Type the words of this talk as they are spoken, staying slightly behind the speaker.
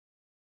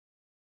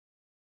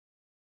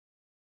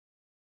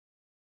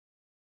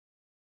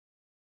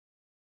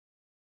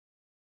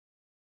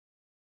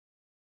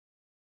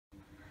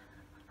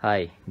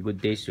Hi,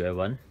 good day to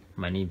everyone.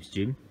 My name is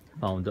Jim,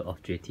 founder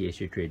of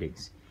JTH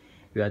Tradings.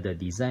 We are the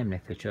design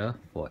manufacturer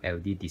for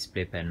LED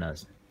display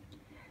panels.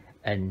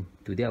 And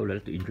today I would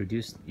like to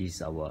introduce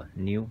our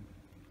new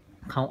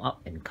count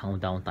up and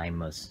count down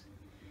timers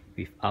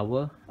with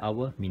hour,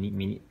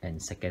 minute,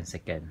 and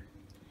second.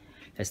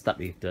 Let's start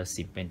with the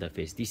simple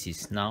interface. This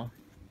is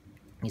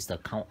the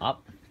count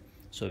up.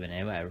 So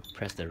whenever I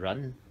press the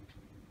run,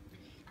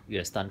 we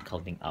will start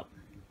counting up.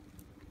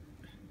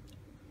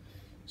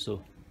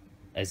 So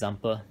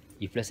example,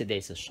 if let's say there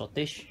is a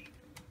shortage,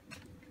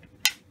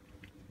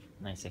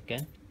 9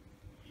 seconds,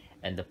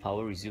 and the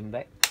power resume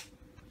back,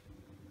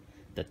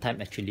 the time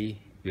actually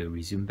will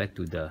resume back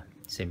to the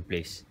same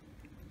place.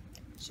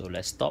 So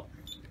let's stop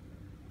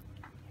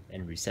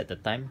and reset the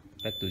time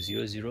back to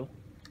 00.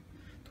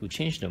 To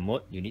change the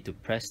mode, you need to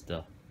press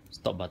the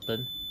stop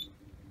button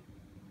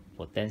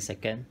for 10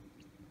 seconds.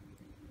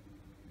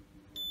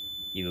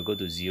 It will go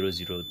to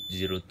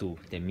 0002.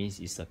 That means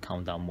it's a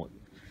countdown mode.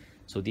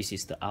 So this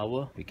is the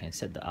hour. We can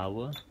set the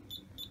hour,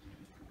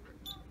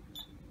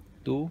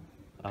 2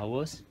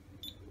 hours,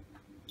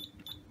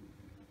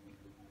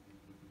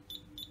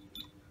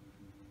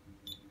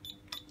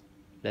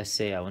 let's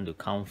say I want to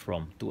count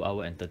from 2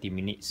 hours and 30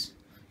 minutes.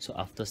 So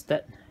after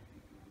that,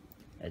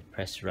 I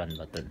press run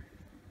button.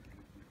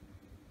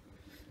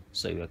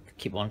 So it will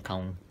keep on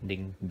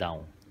counting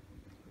down.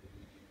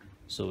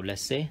 So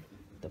let's say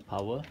the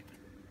power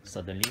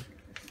suddenly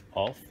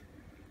off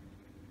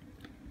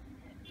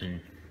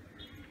and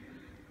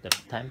the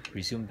time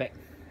resume back.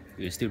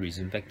 It will still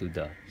resume back to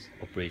the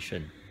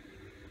operation.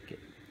 Okay.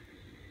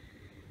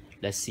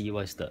 Let's see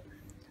what's the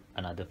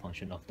another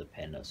function of the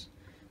panels.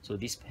 So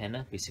this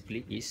panel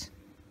basically is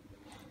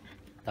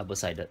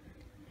double-sided.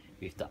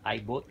 With the eye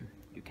bolt,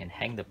 you can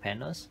hang the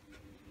panels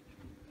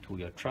to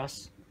your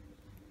truss.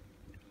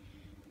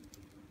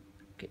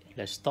 Okay,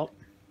 let's stop,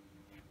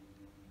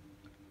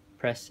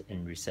 press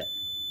and reset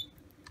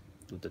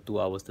to the 2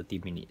 hours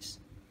 30 minutes.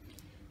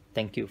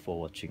 Thank you for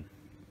watching.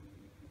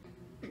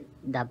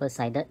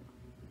 Double-sided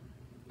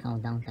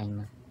countdown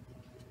timer.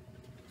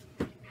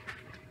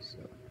 So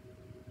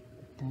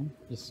the time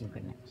is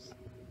synchronized.